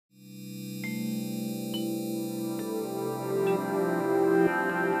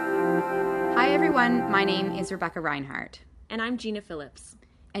everyone, my name is Rebecca Reinhardt. And I'm Gina Phillips.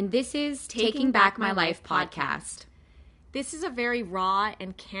 And this is Taking Back My Life podcast. This is a very raw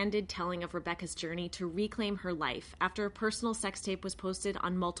and candid telling of Rebecca's journey to reclaim her life after a personal sex tape was posted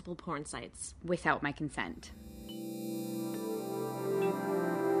on multiple porn sites. Without my consent.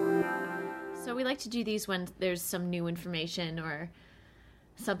 So we like to do these when there's some new information or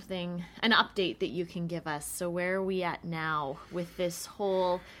something, an update that you can give us. So where are we at now with this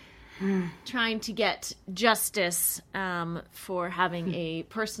whole trying to get justice for having a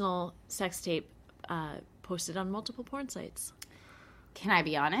personal sex tape posted on multiple porn sites? Can I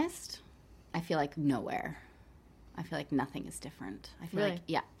be honest? I feel like nowhere. I feel like nothing is different. I feel Really? like,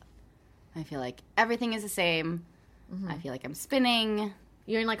 yeah. I feel like everything is the same. Mm-hmm. I feel like I'm spinning.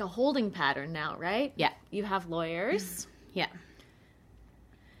 You're in like a holding pattern now, right? Yeah. You have lawyers. Yeah.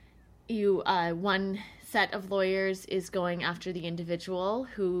 You, one set of lawyers is going after the individual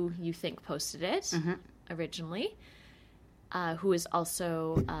who you think posted it originally, who is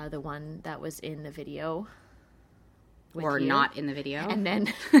also the one that was in the video. Or you. not in the video. And then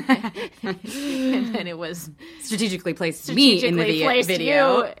it was strategically placed me in the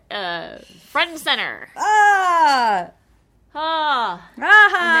video. You, front and center. Ah! Ah!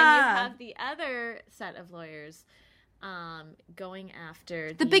 Ah! And then you have the other set of lawyers going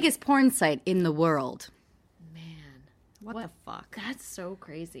after the biggest porn site in the world. Man. What the fuck? That's so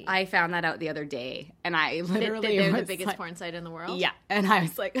crazy. I found that out the other day, and I literally they're the was biggest like, porn site in the world? Yeah. And I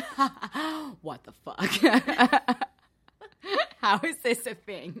was like, what the fuck? How is this a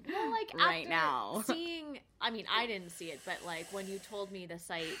thing right now? I mean, I didn't see it, but like when you told me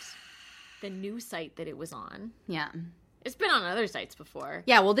the new site that it was on. Yeah. It's been on other sites before.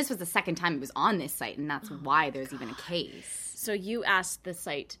 Yeah, well, this was the second time it was on this site, and that's why there's even a case. So you asked the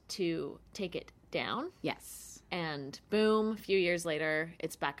site to take it down? Yes. And boom, a few years later,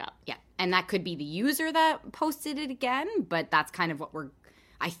 it's back up. Yeah, and that could be the user that posted it again, but that's kind of what we're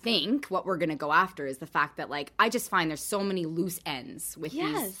going to go after is the fact that, like, I just find there's so many loose ends with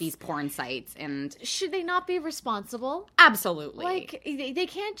these porn sites, and... Should they not be responsible? Absolutely. Like, they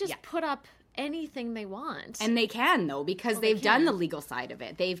can't just put up anything they want. And they can, though, because they've done the legal side of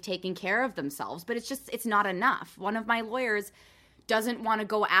it. They've taken care of themselves, but it's not enough. One of my lawyers doesn't want to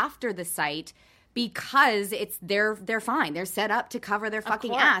go after the site because they're fine. They're set up to cover their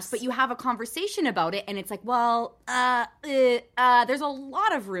fucking ass. But you have a conversation about it, and it's like, well, there's a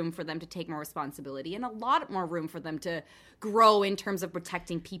lot of room for them to take more responsibility and a lot more room for them to grow in terms of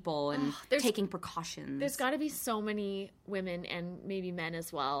protecting people and taking precautions. There's got to be so many women and maybe men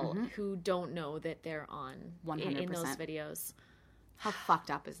as well who don't know that they're on 100%. In those videos. How fucked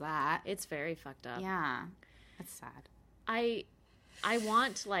up is that? It's very fucked up. Yeah. That's sad. I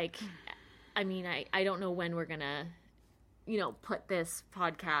want, like... I mean, I don't know when we're going to, put this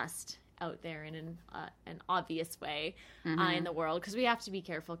podcast out there in an obvious way in the world, because we have to be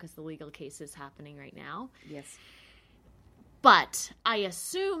careful because the legal case is happening right now. Yes. But I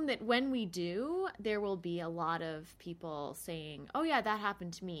assume that when we do, there will be a lot of people saying, oh, yeah, that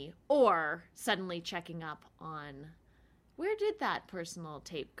happened to me, or suddenly checking up on where did that personal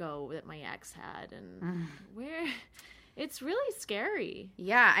tape go that my ex had, and where... It's really scary.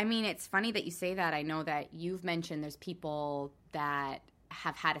 Yeah, I mean, it's funny that you say that. I know that you've mentioned there's people that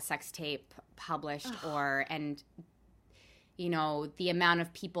have had a sex tape published and the amount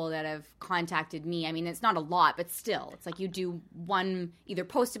of people that have contacted me, I mean, it's not a lot, but still, it's like you do one, either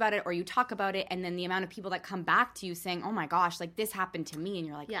post about it or you talk about it, and then the amount of people that come back to you saying, oh my gosh, like this happened to me, and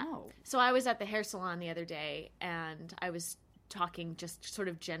you're like, oh. So I was at the hair salon the other day, and I was talking just sort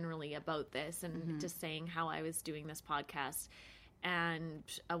of generally about this and just saying how I was doing this podcast. And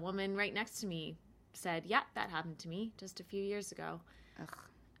a woman right next to me said, yeah, that happened to me just a few years ago. Ugh.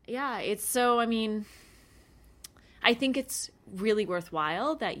 Yeah, it's so, I mean, I think it's really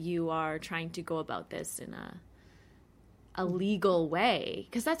worthwhile that you are trying to go about this in a legal way,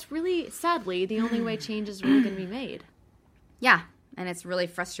 because that's really, sadly, the only way change is really going to be made. Yeah, and it's really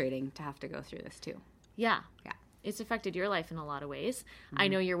frustrating to have to go through this too. Yeah. Yeah. It's affected your life in a lot of ways. I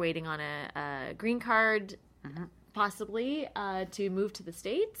know you're waiting on a green card, possibly, to move to the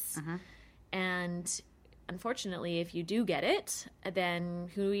States. And unfortunately, if you do get it, then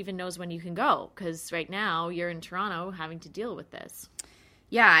who even knows when you can go? Because right now, you're in Toronto having to deal with this.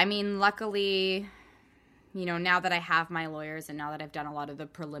 Yeah, I mean, luckily, now that I have my lawyers and now that I've done a lot of the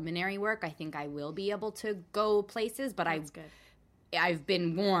preliminary work, I think I will be able to go places. But That's good. I've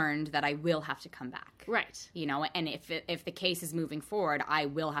been warned that I will have to come back. Right. And if the case is moving forward, I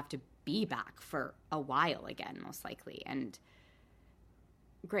will have to be back for a while again, most likely. And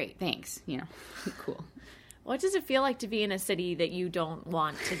great, thanks, cool. What does it feel like to be in a city that you don't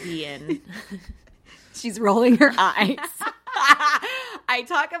want to be in? She's rolling her eyes. I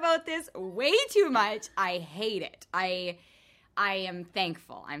talk about this way too much. I hate it. I am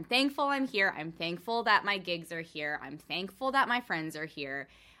thankful. I'm thankful I'm here. I'm thankful that my gigs are here. I'm thankful that my friends are here.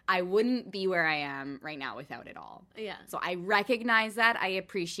 I wouldn't be where I am right now without it all. Yeah. So I recognize that. I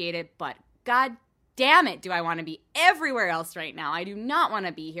appreciate it. But God damn it, do I want to be everywhere else right now. I do not want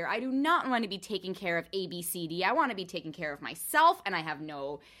to be here. I do not want to be taking care of A, B, C, D. I want to be taking care of myself, and I have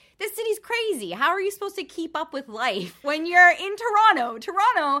no... This city's crazy. How are you supposed to keep up with life when you're in Toronto?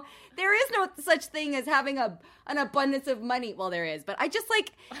 Toronto, there is no such thing as having an abundance of money. Well, there is, but I just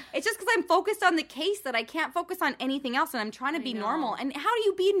like, it's just because I'm focused on the case that I can't focus on anything else, and I'm trying to be normal. And how do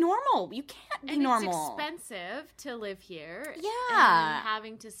you be normal? You can't be normal. It's expensive to live here. Yeah. And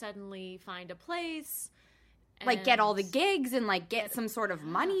having to suddenly find a place. Like, get all the gigs and, like, get some sort of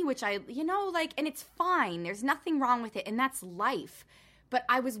money, which I, like, and it's fine. There's nothing wrong with it, and that's life. But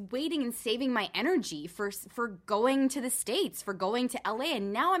I was waiting and saving my energy for going to the States, for going to LA,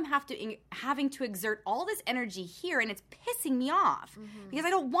 and now I'm having to exert all this energy here, and it's pissing me off because I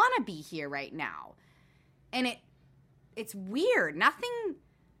don't want to be here right now. And it's weird. I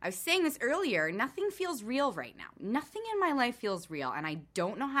was saying this earlier, nothing feels real right now. Nothing in my life feels real, and I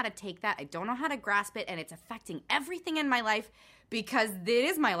don't know how to take that. I don't know how to grasp it, and it's affecting everything in my life because it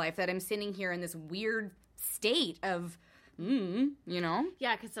is my life that I'm sitting here in this weird state of...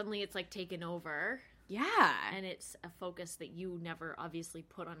 Yeah, because suddenly it's like taken over. Yeah. And it's a focus that you never obviously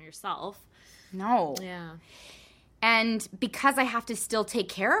put on yourself. No. Yeah. And because I have to still take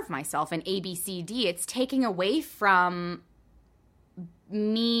care of myself and ABCD, it's taking away from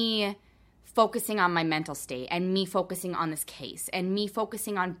me focusing on my mental state and me focusing on this case and me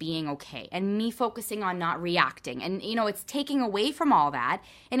focusing on being okay and me focusing on not reacting. And, it's taking away from all that,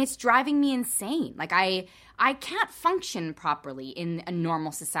 and it's driving me insane. Like, I can't function properly in a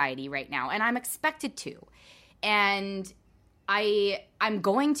normal society right now, and I'm expected to. And I'm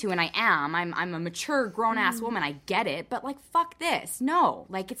going to, and I am. I'm a mature, grown-ass woman. I get it. But, like, fuck this. No.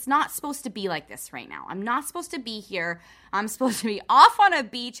 Like, it's not supposed to be like this right now. I'm not supposed to be here. I'm supposed to be off on a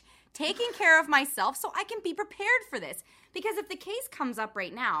beach taking care of myself so I can be prepared for this. Because if the case comes up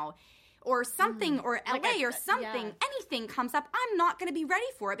right now, or something, or LA, or something, anything comes up, I'm not going to be ready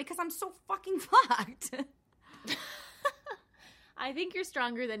for it because I'm so fucking fucked. I think you're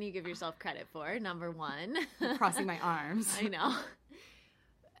stronger than you give yourself credit for, number one. I'm crossing my arms. I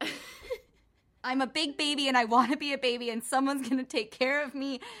know. I'm a big baby and I want to be a baby and someone's going to take care of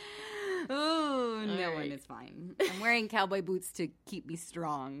me. Ooh, no one is fine. I'm wearing cowboy boots to keep me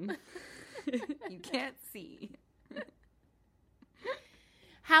strong. You can't see.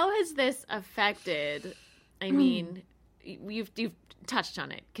 How has this affected, I mean, you've touched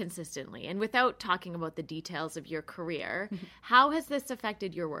on it consistently, and without talking about the details of your career, how has this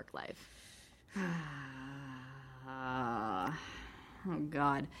affected your work life? Oh,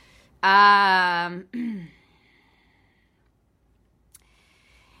 God.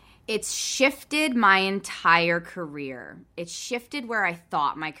 It's shifted my entire career. It's shifted where I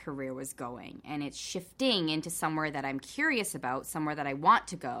thought my career was going, and it's shifting into somewhere that I'm curious about, somewhere that I want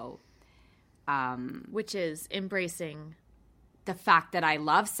to go. Which is embracing the fact that I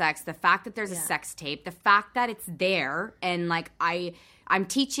love sex, the fact that there's a sex tape, the fact that it's there, and like I'm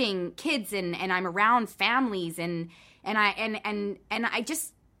teaching kids and I'm around families and I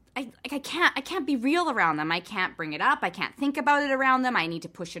just I can't be real around them. I can't bring it up. I can't think about it around them. I need to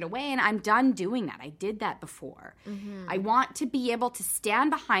push it away, and I'm done doing that. I did that before. I want to be able to stand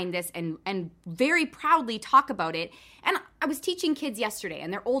behind this and very proudly talk about it. And I was teaching kids yesterday,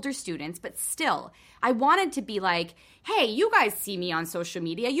 and they're older students, but still, I wanted to be like, hey, you guys see me on social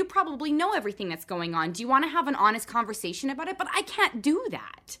media. You probably know everything that's going on. Do you want to have an honest conversation about it? But I can't do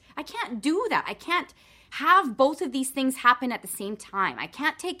that. I can't have both of these things happen at the same time. I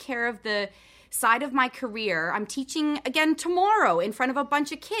can't take care of the side of my career. I'm teaching again tomorrow in front of a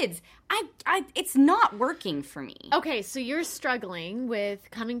bunch of kids. It's not working for me. Okay, so you're struggling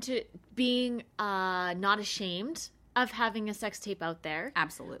with coming to being not ashamed of having a sex tape out there.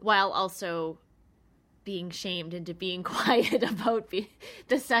 Absolutely. While also being shamed into being quiet about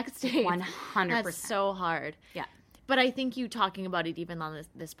the sex tape. 100%. That's so hard. Yeah. But I think you talking about it even on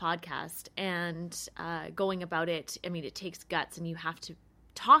this podcast and going about it, I mean, it takes guts, and you have to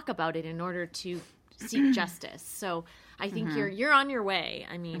talk about it in order to seek justice. So I think you're on your way.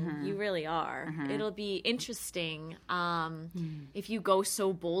 I mean, you really are. It'll be interesting if you go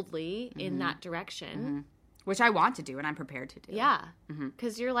so boldly in that direction. Which I want to do, and I'm prepared to do. Yeah.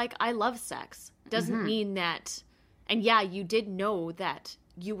 Because you're like, I love sex. Doesn't mean that... And yeah, you did know that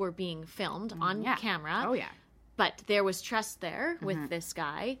you were being filmed on camera. Oh, yeah. But there was trust there with this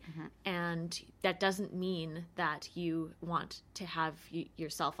guy, and that doesn't mean that you want to have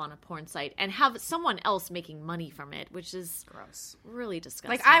yourself on a porn site and have someone else making money from it, which is gross, really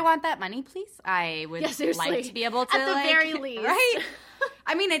disgusting. Like, I want that money, please. I would like to be able to, at the very least, right?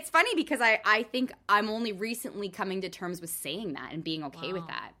 I mean, it's funny because I think I'm only recently coming to terms with saying that and being okay with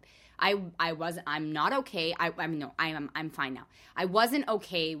that. I'm not okay. I'm fine now. I wasn't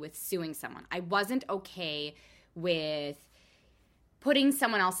okay with suing someone. I wasn't okay with putting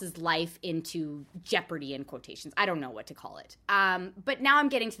someone else's life into jeopardy, in quotations. I don't know what to call it. But now I'm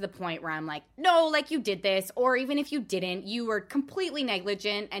getting to the point where I'm like, no, like, you did this, or even if you didn't, you were completely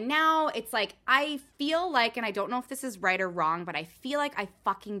negligent. And now it's like, I feel like, and I don't know if this is right or wrong, but I feel like I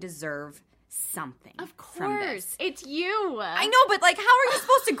fucking deserve something. Of from course. this. It's you. I know, but like, how are you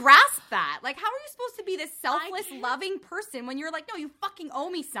supposed to grasp that? Like, how are you supposed to be this selfless, loving person when you're like, no, you fucking owe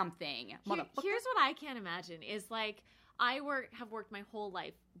me something? Here's what I can't imagine is like, I have worked my whole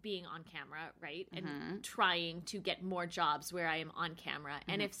life being on camera, right? And trying to get more jobs where I am on camera.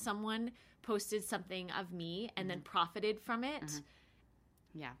 And if someone posted something of me and then profited from it,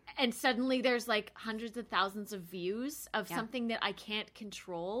 yeah, and suddenly there's like hundreds of thousands of views of something that I can't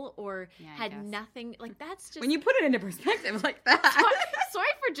control or had nothing, like, that's just... When you put it into perspective like that. Sorry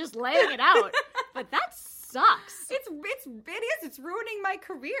for just laying it out, but that sucks. It's ruining my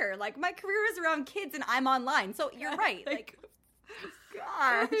career. Like, my career is around kids and I'm online. So you're right. Like,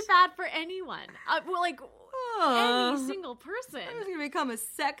 gosh. It would be bad for anyone. Any single person. I'm just going to become a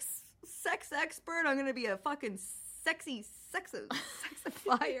sex expert. I'm going to be a fucking sexy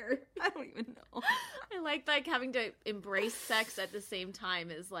sexifier. I don't even know. I like having to embrace sex at the same time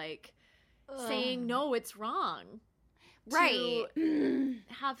is like saying, no, it's wrong. Right. To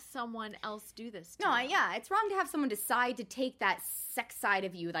have someone else do this to you. Yeah, it's wrong to have someone decide to take that sex side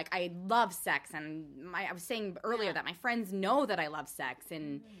of you. Like, I love sex, and I was saying earlier that my friends know that I love sex,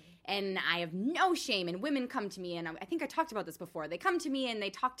 and I have no shame, and women come to me, and I think I talked about this before. They come to me and they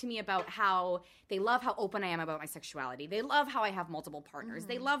talk to me about how they love how open I am about my sexuality. They love how I have multiple partners.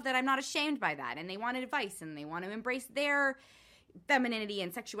 They love that I'm not ashamed by that, and they want advice, and they want to embrace their femininity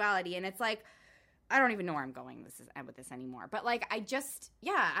and sexuality, and it's like, I don't even know where I'm going with this anymore. But, like, I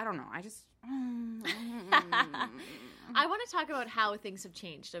don't know. I want to talk about how things have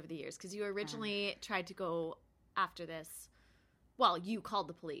changed over the years, because you originally tried to go after this. Well, you called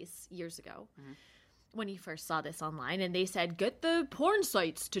the police years ago when you first saw this online, and they said, get the porn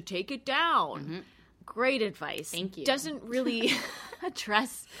sites to take it down. Great advice. Thank you. Doesn't really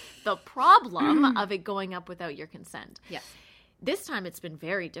address the problem of it going up without your consent. Yes. This time it's been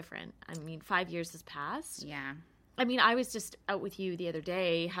very different. I mean, 5 years has passed. Yeah. I mean, I was just out with you the other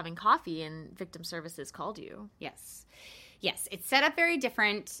day having coffee, and Victim Services called you. Yes. It's set up very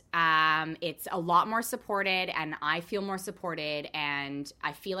different. It's a lot more supported, and I feel more supported, and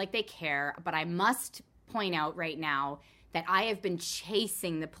I feel like they care. But I must point out right now that I have been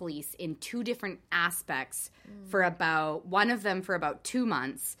chasing the police in two different aspects one of them for about 2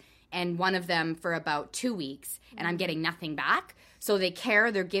 months, and one of them for about 2 weeks, and I'm getting nothing back. So they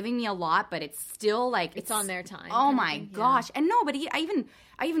care. They're giving me a lot, but it's still like... It's on their time. Oh, my gosh. And no, but I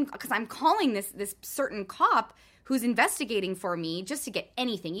even because I'm calling this certain cop who's investigating for me just to get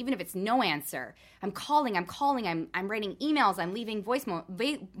anything, even if it's no answer. I'm calling, I'm writing emails, I'm leaving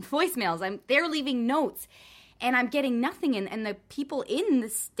voicemails, they're leaving notes, and I'm getting nothing. And the people in the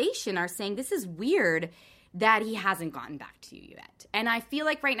station are saying, this is weird that he hasn't gotten back to you yet. And I feel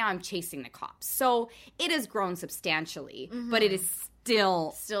like right now I'm chasing the cops. So it has grown substantially, but it is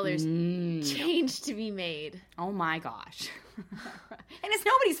still there's change to be made. Oh my gosh. And it's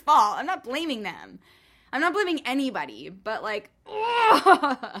nobody's fault. I'm not blaming them. I'm not blaming anybody, but like,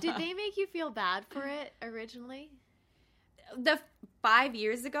 did they make you feel bad for it originally? 5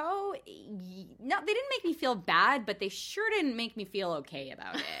 years ago, no, they didn't make me feel bad, but they sure didn't make me feel okay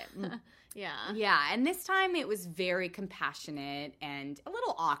about it. Yeah, and this time it was very compassionate and a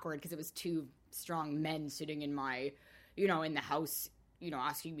little awkward because it was two strong men sitting in my, in the house,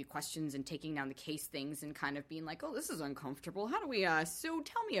 asking me questions and taking down the case things and kind of being like, oh, this is uncomfortable. How do we, so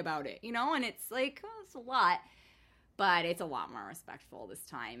tell me about it, and it's like, oh, it's a lot. But it's a lot more respectful this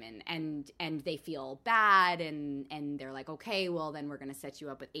time, and they feel bad, and they're like, okay, well, then we're going to set you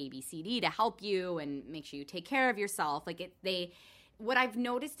up with A, B, C, D to help you and make sure you take care of yourself. What I've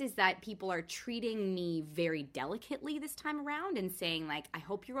noticed is that people are treating me very delicately this time around and saying, like, I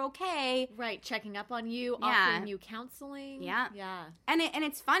hope you're okay. Right, checking up on you, offering you counseling. Yeah. And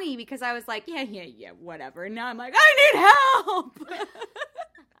it's funny because I was like, yeah, whatever. And now I'm like, I need help.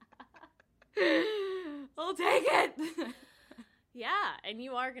 I'll take it. Yeah, and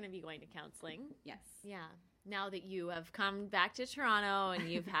you are going to be going to counseling. Yes. Yeah. Now that you have come back to Toronto and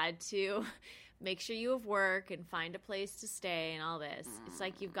you've had to make sure you have work and find a place to stay and all this, it's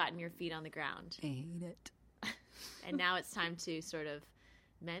like you've gotten your feet on the ground. I hate it. And now it's time to sort of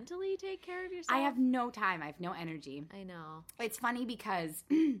mentally take care of yourself. I have no time. I have no energy. I know. It's funny because,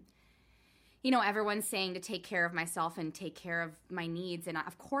 everyone's saying to take care of myself and take care of my needs. And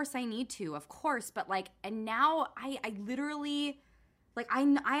of course I need to, of course. But and now I literally,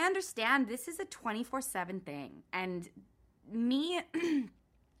 I understand this is a 24/7 thing. And me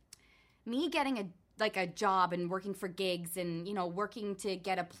getting a job and working for gigs and, working to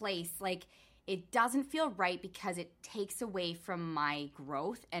get a place, it doesn't feel right because it takes away from my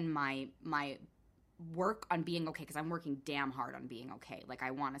growth and my work on being okay, because I'm working damn hard on being okay.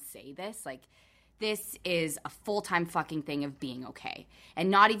 I want to say this. This is a full-time fucking thing of being okay. And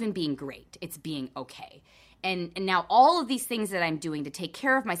not even being great. It's being okay. And now all of these things that I'm doing to take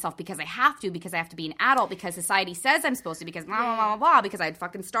care of myself because I have to be an adult, because society says I'm supposed to, because blah, blah, blah, blah, because I'd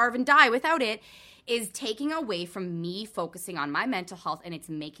fucking starve and die without it, is taking away from me focusing on my mental health, and it's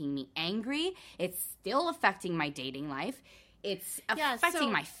making me angry. It's still affecting my dating life. It's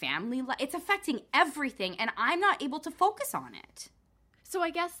affecting my family life. It's affecting everything, and I'm not able to focus on it. So I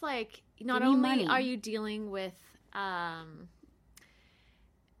guess, not only are you dealing with a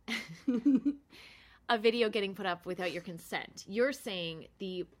video getting put up without your consent, you're saying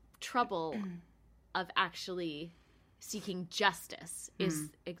the trouble of actually seeking justice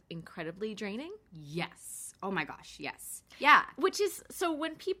is incredibly draining? Yes. Oh my gosh, yes. Yeah. Which is, so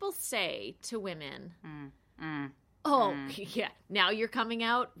when people say to women, yeah, now you're coming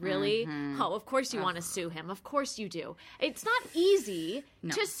out? Really? Oh, of course you want to sue him. Of course you do. It's not easy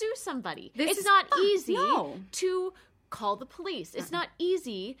to sue somebody. It's not easy to call the police. It's not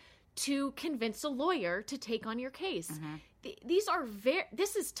easy to convince a lawyer to take on your case. These are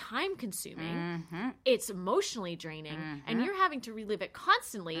this is time consuming. It's emotionally draining, and you're having to relive it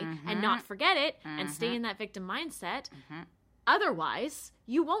constantly and not forget it and stay in that victim mindset. Otherwise,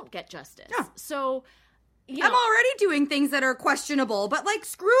 you won't get justice. Yeah. So, I'm already doing things that are questionable, but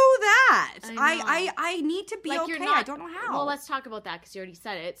screw that. I need to be okay. I don't know how. Well, let's talk about that, because you already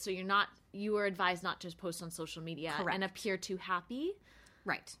said it. So you were advised not to post on social media and appear too happy.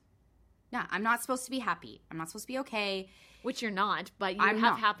 Right. Yeah, I'm not supposed to be happy. I'm not supposed to be okay. Which you're not, but you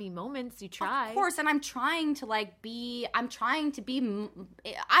have happy moments. You try. Of course, and I'm trying to be, I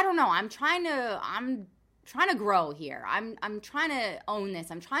don't know. I'm trying to grow here. I'm trying to own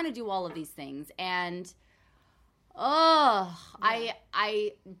this. I'm trying to do all of these things. And I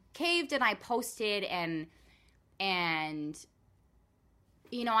caved and I posted and I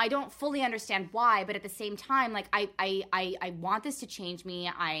don't fully understand why, but at the same time, I want this to change me.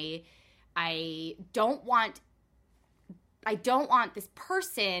 I don't want this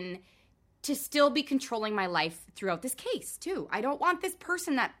person to still be controlling my life throughout this case, too. I don't want this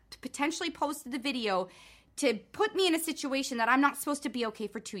person that potentially posted the video to put me in a situation that I'm not supposed to be okay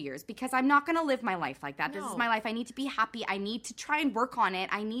for 2 years, because I'm not going to live my life like that. No. This is my life. I need to be happy. I need to try and work on it.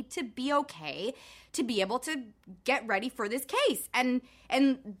 I need to be okay to be able to get ready for this case. And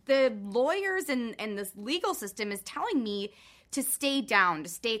the lawyers and this legal system is telling me to stay down, to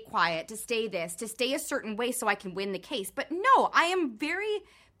stay quiet, to stay this, to stay a certain way so I can win the case. But no, I am very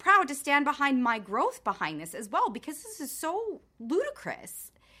proud to stand behind my growth behind this as well, because this is so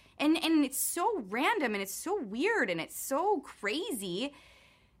ludicrous. And it's so random, and it's so weird, and it's so crazy.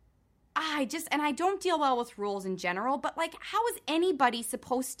 I don't deal well with rules in general, but how is anybody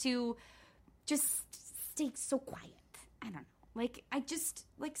supposed to just stay so quiet? I don't know.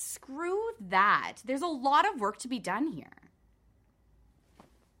 Screw that. There's a lot of work to be done here.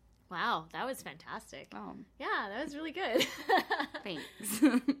 Wow, that was fantastic. Oh. Yeah, that was really good. Thanks.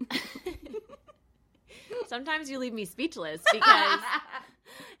 Sometimes you leave me speechless, because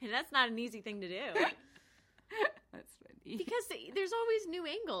and that's not an easy thing to do. That's funny. Because there's always new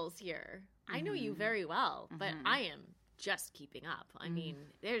angles here. I know you very well, but I am just keeping up. I mean,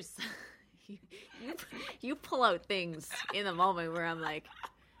 there's you pull out things in the moment where I'm like,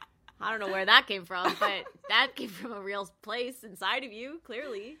 I don't know where that came from, but that came from a real place inside of you,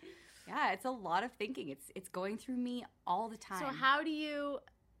 clearly. Yeah, it's a lot of thinking. It's going through me all the time. So how do you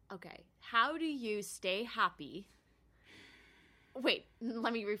stay happy? Wait,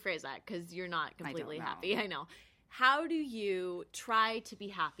 let me rephrase that, because you're not completely happy. I know. How do you try to be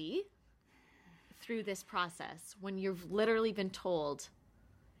happy through this process when you've literally been told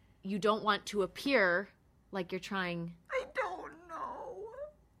you don't want to appear like you're trying? I don't know.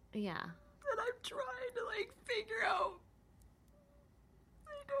 Yeah. That I'm trying to figure out.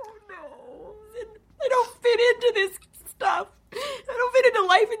 I don't know. I don't fit into this stuff. I don't fit into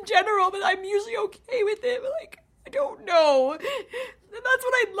life in general, but I'm usually okay with it. But, like, I don't know. And that's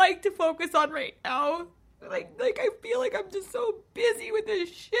what I'd like to focus on right now. Like I feel like I'm just so busy with this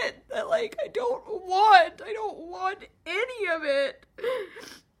shit that, like, I don't want any of it.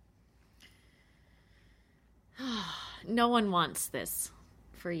 No one wants this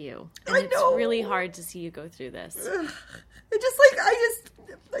for you. And I it's know. really hard to see you go through this. I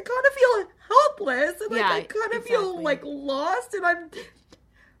kind of feel helpless, and like, Yeah, I kind of feel exactly. like lost, and I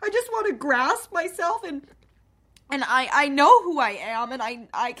just want to grasp myself, and I know who I am, and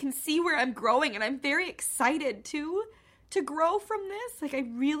I can see where I'm growing, and I'm very excited to grow from this. Like, I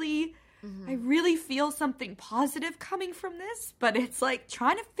really feel something positive coming from this, but it's like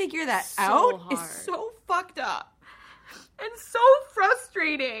trying to figure that out hard. is so fucked up and so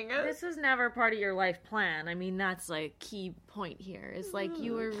frustrating. This was never part of your life plan. I mean, that's like key point here is like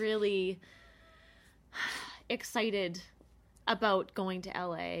you were really excited about going to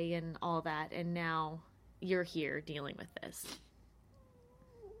LA and all that, and now you're here dealing with this.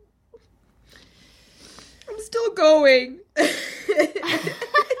 I'm still going.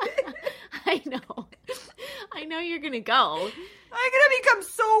 I know you're gonna go. I'm gonna become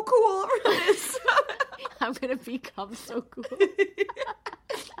so cool for this. I'm gonna become so cool.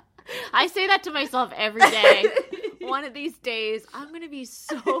 I say that to myself every day. One of these days, I'm gonna be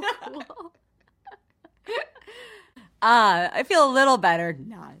so cool. I feel a little better.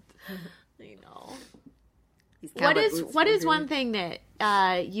 Not. I know. These What cowboy is boots one thing that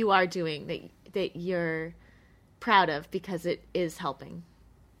you are doing that you're proud of because it is helping?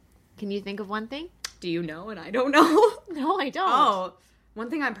 Can you think of one thing? Do you know and I don't know? No, I don't. Oh, one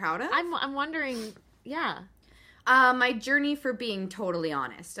thing I'm proud of? I'm wondering. Yeah. My journey for being totally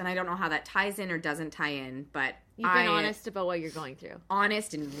honest, and I don't know how that ties in or doesn't tie in, but You've been honest about what you're going through.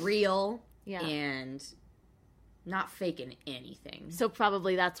 honest and real, Yeah. and not faking anything. So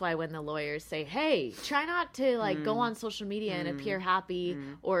probably that's why when the lawyers say, hey, try not to like go on social media and appear happy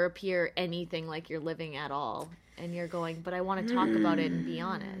or appear anything like you're living at all. And you're going, but I want to talk about it and be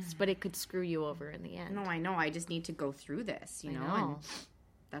honest. But it could screw you over in the end. No, I know. I just need to go through this, you know? And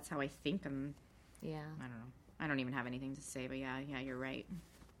that's how I think I'm. Yeah. I don't know. I don't even have anything to say, but yeah, you're right.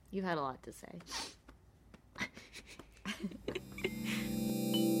 You've had a lot to say.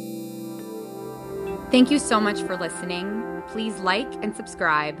 Thank you so much for listening. Please like and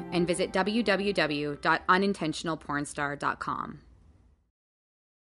subscribe and visit www.unintentionalpornstar.com.